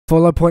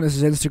Follow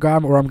Pointless's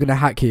Instagram or I'm gonna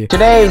hack you.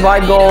 Today, my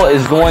goal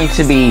is going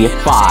to be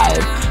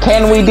 5.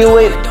 Can we do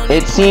it?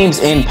 It seems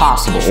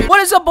impossible.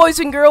 What is up, boys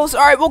and girls?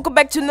 Alright, welcome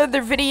back to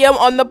another video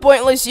on the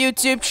Pointless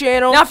YouTube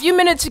channel. Now, a few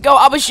minutes ago,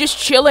 I was just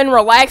chilling,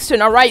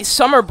 relaxing, alright,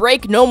 summer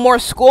break, no more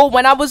school,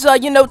 when I was,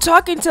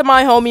 talking to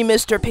my homie,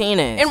 Mr.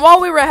 Penis. And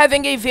while we were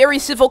having a very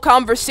civil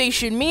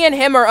conversation, me and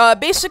him are,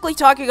 basically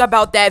talking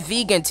about that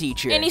vegan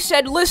teacher. And he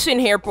said, listen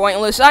here,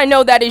 Pointless, I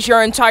know that is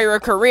your entire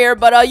career,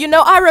 but,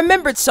 I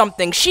remembered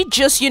something. She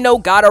just,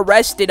 got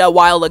arrested a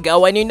while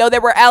ago, and,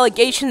 there were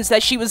allegations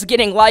that she was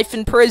getting life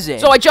in prison.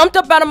 So I jumped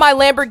up out of my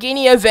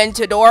Lamborghini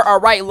Aventador,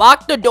 alright,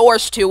 locked the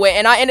doors to it,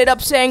 and I ended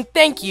up saying,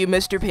 thank you,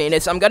 Mr.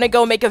 Penis, I'm gonna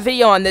go make a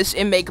video on this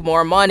and make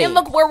more money. And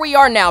look where we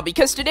are now,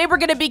 because today we're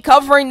gonna be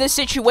covering this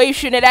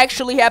situation. It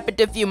actually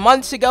happened a few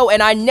months ago,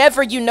 and I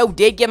never,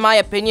 did get my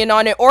opinion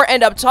on it or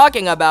end up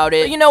talking about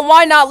it. But,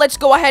 why not? Let's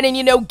go ahead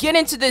and, get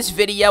into this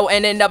video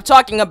and end up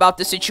talking about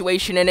the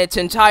situation in its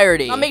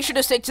entirety. I'll make sure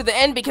to stick to the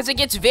end because it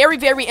gets very,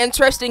 very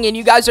interesting, and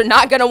you guys are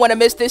not gonna want to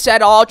miss this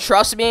at all,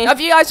 trust me. Now, if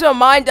you guys don't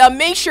mind,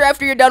 make sure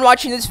after you're done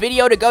watching this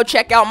video to go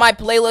check out my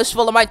playlist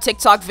full of my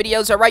TikTok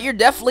videos, alright? You're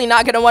definitely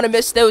not gonna want to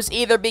miss those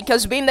either,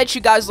 because being that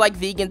you guys like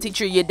Vegan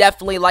Teacher, you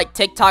definitely like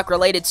TikTok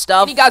related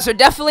stuff. You guys are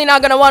definitely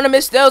not gonna want to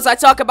miss those. I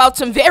talk about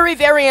some very,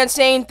 very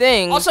insane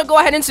things. Also, go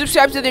ahead and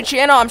subscribe to the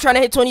channel. I'm trying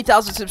to hit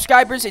 20,000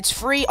 subscribers. It's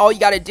free. All you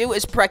gotta do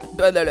is press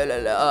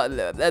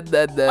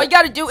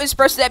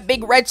that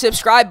big red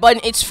subscribe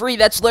button. It's free.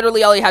 That's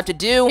literally all you have to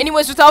do.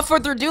 Anyways, without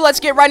further ado, let's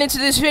get right into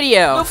this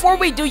video. Before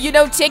we do,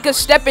 take a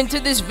step into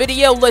this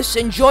video,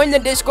 listen, join the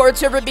Discord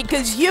server,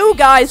 because you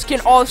guys can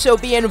also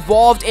be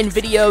involved in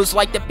videos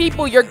like the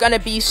people you're gonna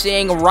be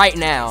seeing right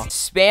now.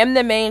 Spam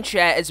the main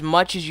chat as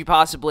much as you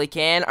possibly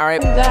can,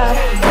 alright?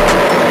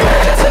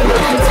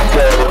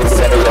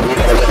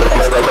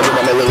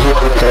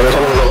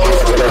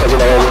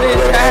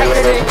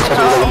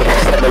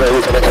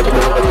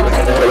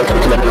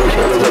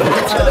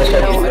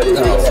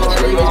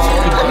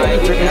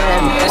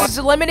 This is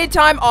a limited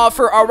time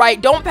offer,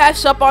 alright? Don't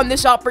pass up on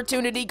this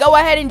opportunity. Go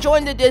ahead and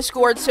join the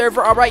Discord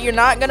server, alright? You're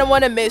not gonna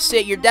want to miss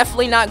it. You're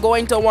definitely not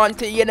going to want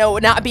to,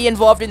 not be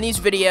involved in these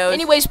videos.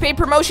 Anyways, paid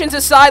promotions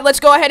aside, let's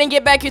go ahead and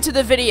get back into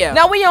the video.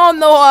 Now, we all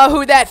know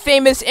who that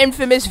famous,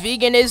 infamous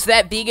vegan is,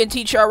 that vegan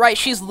teacher, alright?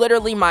 She's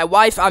literally my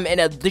wife. I'm in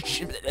a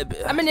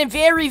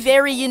very,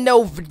 very,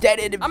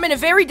 I'm in a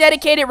very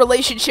dedicated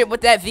relationship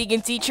with that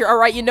vegan teacher,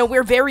 alright?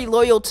 We're very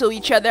loyal to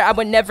each other. I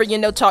would never,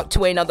 talk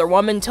to another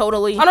woman,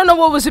 totally. I don't know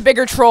what was a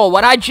bigger troll,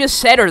 what I just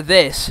said or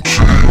this.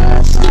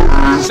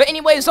 But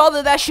anyways, all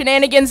of that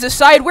shenanigans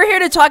aside, we're here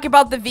to talk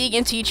about the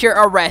vegan teacher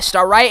arrest,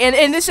 alright?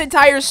 And this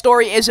entire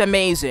story is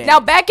amazing. Now,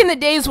 back in the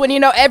days when,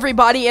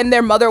 everybody and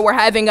their mother were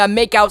having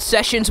makeout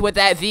sessions with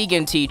that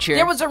vegan teacher,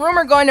 there was a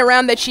rumor going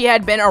around that she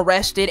had been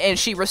arrested and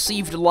she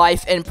received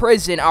life in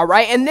prison,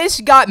 alright? And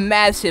this got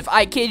massive,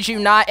 I kid you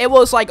not. It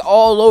was like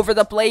all over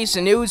the place,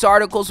 news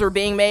articles were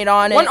being made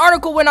on it. One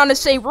article went on to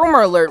say,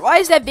 rumor alert, why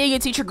is that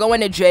vegan teacher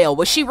going to jail?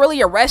 Was she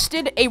really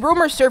arrested? A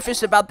rumor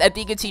surfaced about that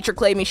vegan teacher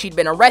claiming she'd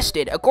been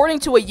arrested. According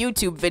to a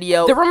YouTube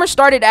video, the rumor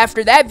started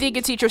after that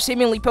vegan teacher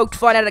seemingly poked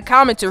fun at a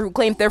commenter who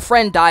claimed their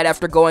friend died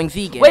after going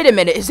vegan. Wait a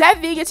minute, is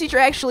that vegan teacher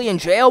actually in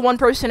jail? One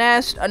person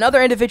asked.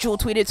 Another individual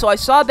tweeted, so I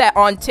saw that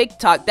on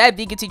TikTok. That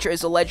vegan teacher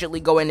is allegedly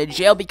going to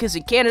jail because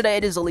in Canada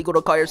it is illegal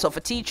to call yourself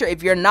a teacher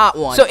if you're not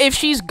one. So if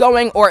she's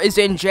going or is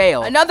in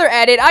jail. Another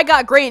added, I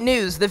got great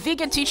news. The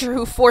vegan teacher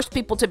who forced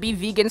people to be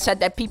vegan said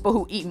that people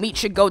who eat meat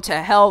should go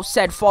to hell,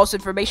 said false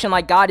information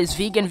like God is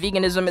vegan,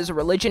 veganism is a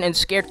religion, and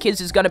scared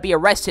kids is gonna be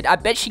arrested. I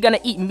bet she gonna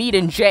eat meat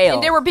in jail.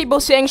 And there were people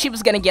saying she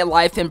was gonna get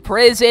life in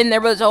prison.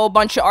 There was a whole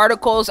bunch of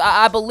articles.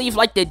 I believe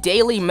like the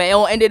Daily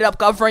Mail ended up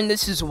covering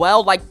this as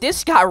well. Like,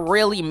 this got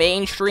really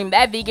mainstream.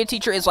 That vegan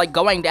teacher is like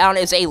going down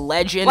as a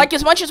legend. Like,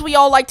 as much as we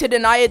all like to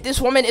deny it,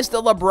 this woman is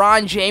the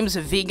LeBron James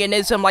of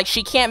veganism. Like,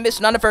 she can't miss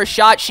none of her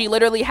shots. She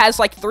literally has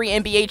like 3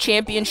 NBA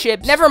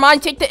championships. Never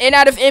mind, take the N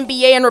out of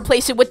NBA and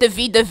replace it with the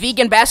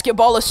Vegan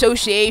Basketball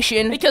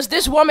Association, because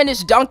this woman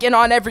is dunking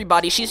on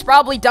everybody. She's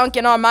probably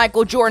dunking on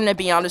Michael Jordan, to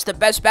be honest, the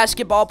best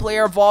basketball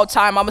player of all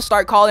time. I'm gonna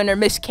start calling her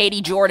Miss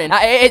Katie Jordan.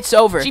 It's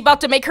over. She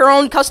about to make her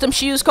own custom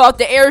shoes called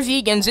the Air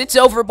Vegans. It's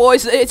over,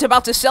 boys. It's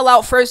about to sell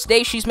out first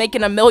day. She's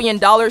making $1 million.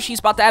 She's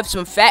about to have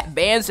some fat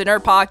bands in her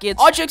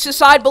pockets. All jokes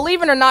aside,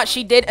 believe it or not,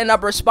 she did end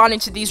up responding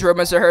to these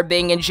rumors of her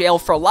being in jail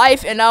for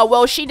life, and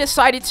well, she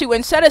decided to,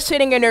 instead of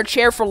sitting in her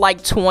chair for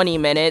like 20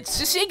 minutes,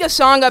 to sing a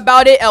song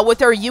about it with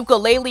her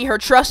ukulele, her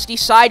trusty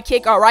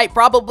sidekick, alright,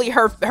 probably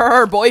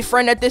her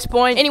boyfriend at this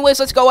point. Anyways,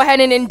 let's go ahead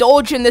and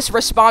indulge in this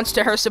response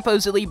to her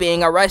supposedly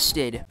being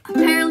arrested.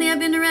 Apparently I've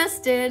been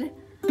arrested.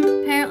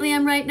 Apparently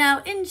I'm right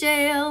now in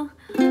jail.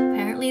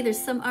 Apparently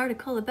there's some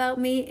article about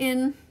me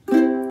in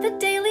the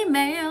Daily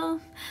Mail.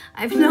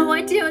 I have no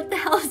idea what the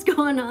hell is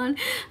going on.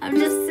 I'm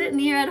just sitting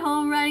here at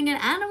home writing an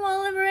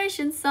animal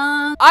liberation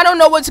song. I don't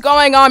know what's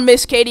going on,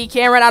 Miss Katie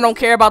Cameron. I don't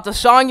care about the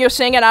song you're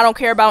singing. I don't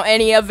care about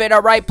any of it,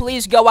 alright?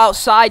 Please go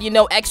outside, you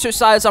know,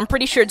 exercise. I'm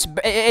pretty sure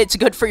it's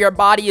good for your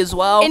body as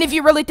well. And if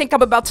you really think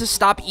I'm about to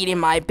stop eating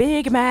my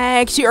Big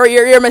Macs,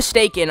 you're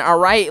mistaken,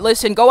 alright?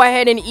 Listen, go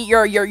ahead and eat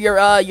your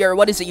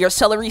what is it, your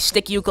celery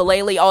stick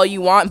ukulele all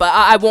you want, but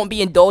I won't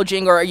be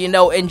indulging or, you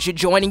know,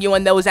 joining you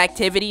in those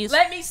activities.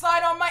 Let me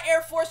slide on my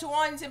Air Force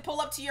Ones and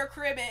pull up to your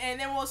crib, and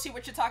then we'll see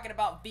what you're talking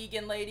about,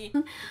 vegan lady.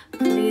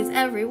 Please,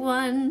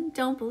 everyone,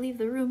 don't believe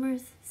the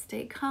rumors.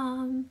 Stay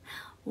calm.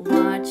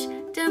 Watch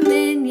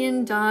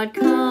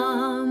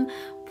Dominion.com.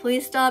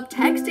 Please stop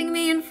texting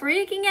me and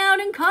freaking out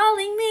and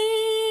calling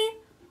me.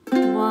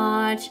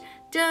 Watch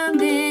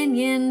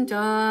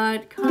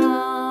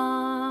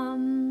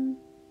Dominion.com.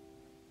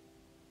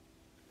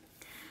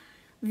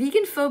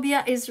 Vegan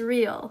phobia is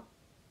real.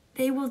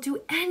 They will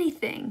do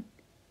anything.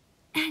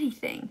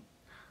 Anything.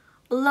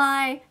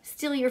 Lie,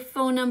 steal your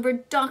phone number,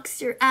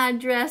 dox your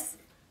address.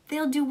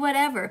 They'll do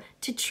whatever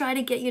to try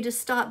to get you to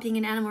stop being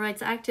an animal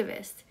rights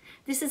activist.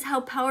 This is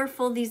how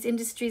powerful these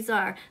industries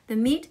are. The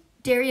meat,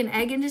 dairy, and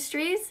egg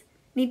industries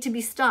need to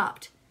be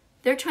stopped.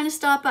 They're trying to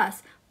stop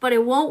us, but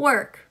it won't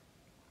work.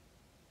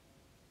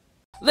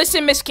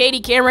 Listen, Miss Katie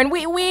Cameron,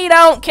 we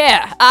don't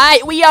care.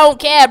 We don't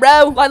care,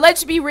 bro. Like,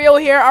 let's be real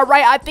here,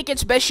 alright? I think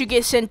it's best you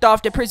get sent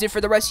off to prison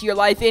for the rest of your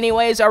life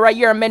anyways, alright?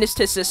 You're a menace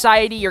to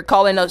society. You're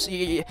calling us...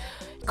 You're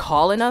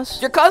causing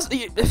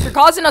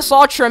us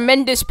all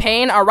tremendous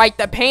pain, alright?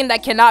 The pain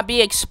that cannot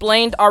be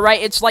explained, alright?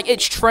 It's like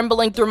it's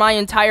trembling through my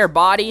entire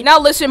body. Now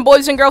listen,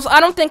 boys and girls, I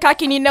don't think I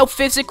can, you know,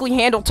 physically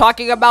handle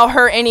talking about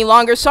her any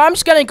longer, so I'm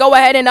just gonna go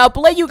ahead and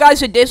play you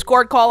guys a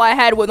Discord call I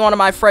had with one of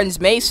my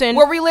friends, Mason,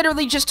 where we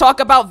literally just talk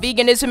about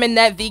veganism and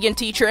that vegan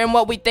teacher and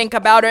what we think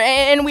about her,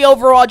 and we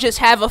overall just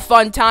have a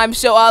fun time,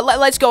 so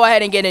let's go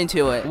ahead and get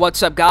into it.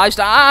 What's up, guys?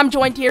 I'm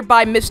joined here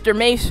by Mr.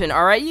 Mason,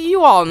 alright?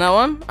 You all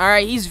know him,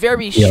 alright? He's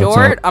very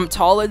short. I'm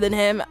taller than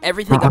him.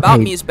 Everything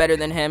about me is better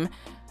than him.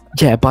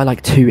 Yeah, by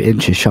like 2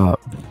 inches sharp.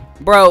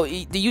 Bro,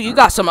 you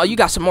got some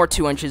more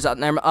 2 inches out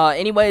there.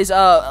 Anyways,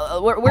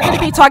 we're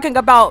gonna be talking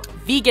about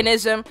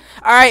veganism.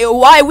 All right,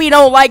 why we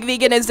don't like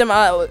veganism?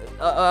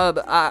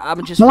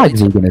 I'm just. I like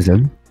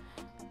veganism.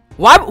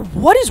 Why?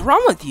 What is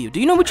wrong with you? Do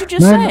you know what you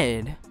just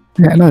said?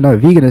 Yeah, no.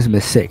 Veganism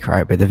is sick,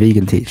 right? But the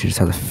vegan teacher just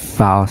has a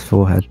foul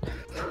forehead.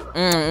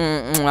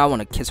 I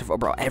want to kiss her for,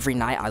 bro. Every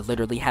night I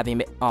literally have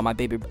my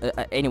baby.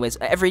 Anyways,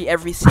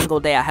 every single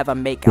day I have a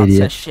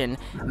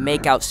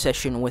makeout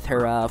session with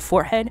her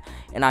forehead,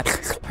 and I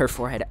her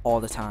forehead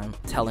all the time.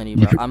 I'm telling you,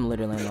 bro, I'm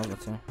literally in love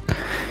with her.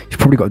 You've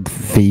probably got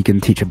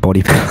vegan teacher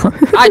body power.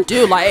 I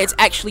do, like it's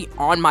actually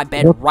on my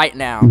bed right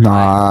now.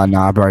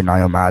 Nah, bro, nah,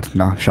 you're mad.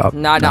 Nah, shut up.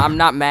 Nah, I'm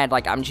not mad.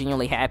 Like I'm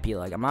genuinely happy.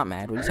 Like I'm not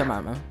mad. What are you talking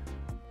about, man?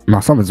 Nah,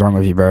 something's wrong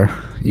with you, bro.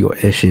 You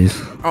got issues.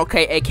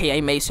 Okay,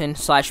 aka Mason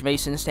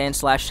 /Mason #Stan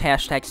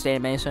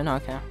Mason.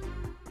 Okay,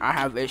 I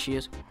have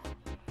issues.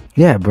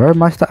 Yeah, bro.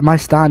 My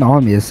Stan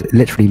army is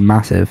literally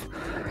massive.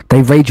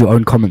 They raid your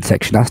own comment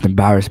section. That's an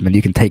embarrassment.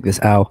 You can take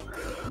this L.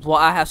 Well,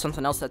 I have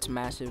something else that's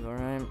massive. All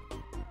right,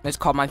 it's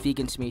called my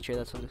vegan Smeacher.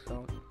 That's what it's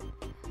called.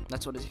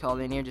 That's what it's called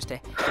in here. Just a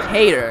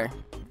hater.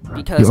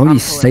 Because you're only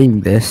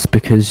saying this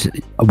because,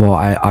 well,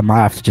 I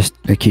might have to just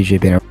accuse you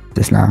of being a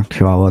racist now. Because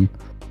you are one.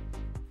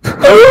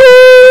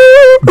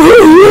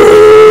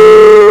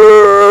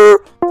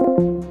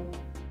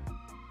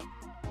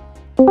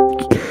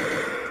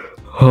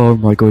 Oh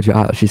my god, you're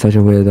actually such a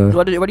weirdo.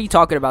 What are you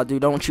talking about,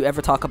 dude? Don't you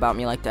ever talk about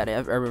me like that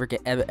ever.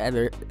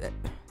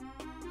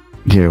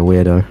 You're a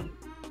weirdo.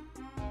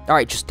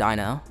 Alright, just die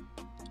now.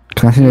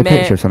 Can I send you a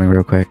picture of something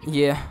real quick?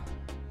 Yeah.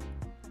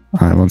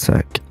 Alright, 1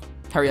 sec.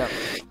 Hurry up,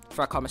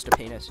 before I call Mr.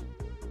 Penis.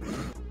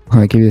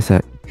 Alright, give me a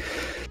sec.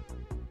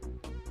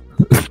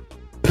 Look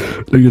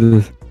at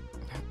this.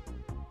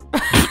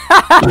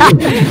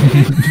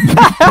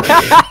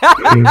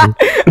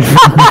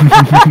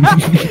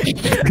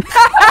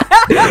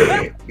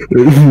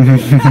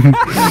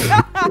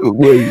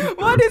 Wait.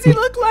 What does he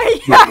look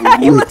like?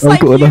 He looks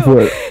like you.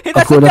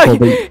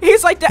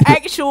 He's like the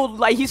actual,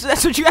 like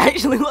that's what you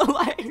actually look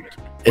like.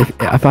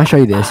 If I show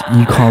you this,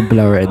 you can't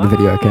blur it in the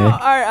video, okay?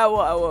 Alright,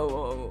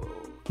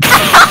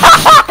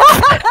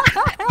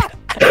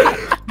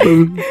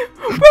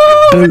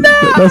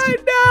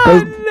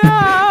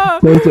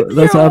 That's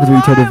what happens when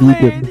you turn a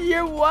vegan.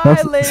 You're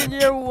wildin'.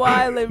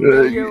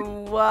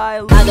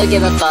 I don't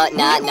give a fuck,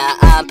 nah,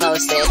 I'm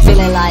posted.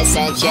 Feeling like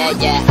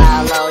Sanchez, yeah,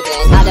 I'm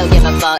loaded. I don't give a fuck.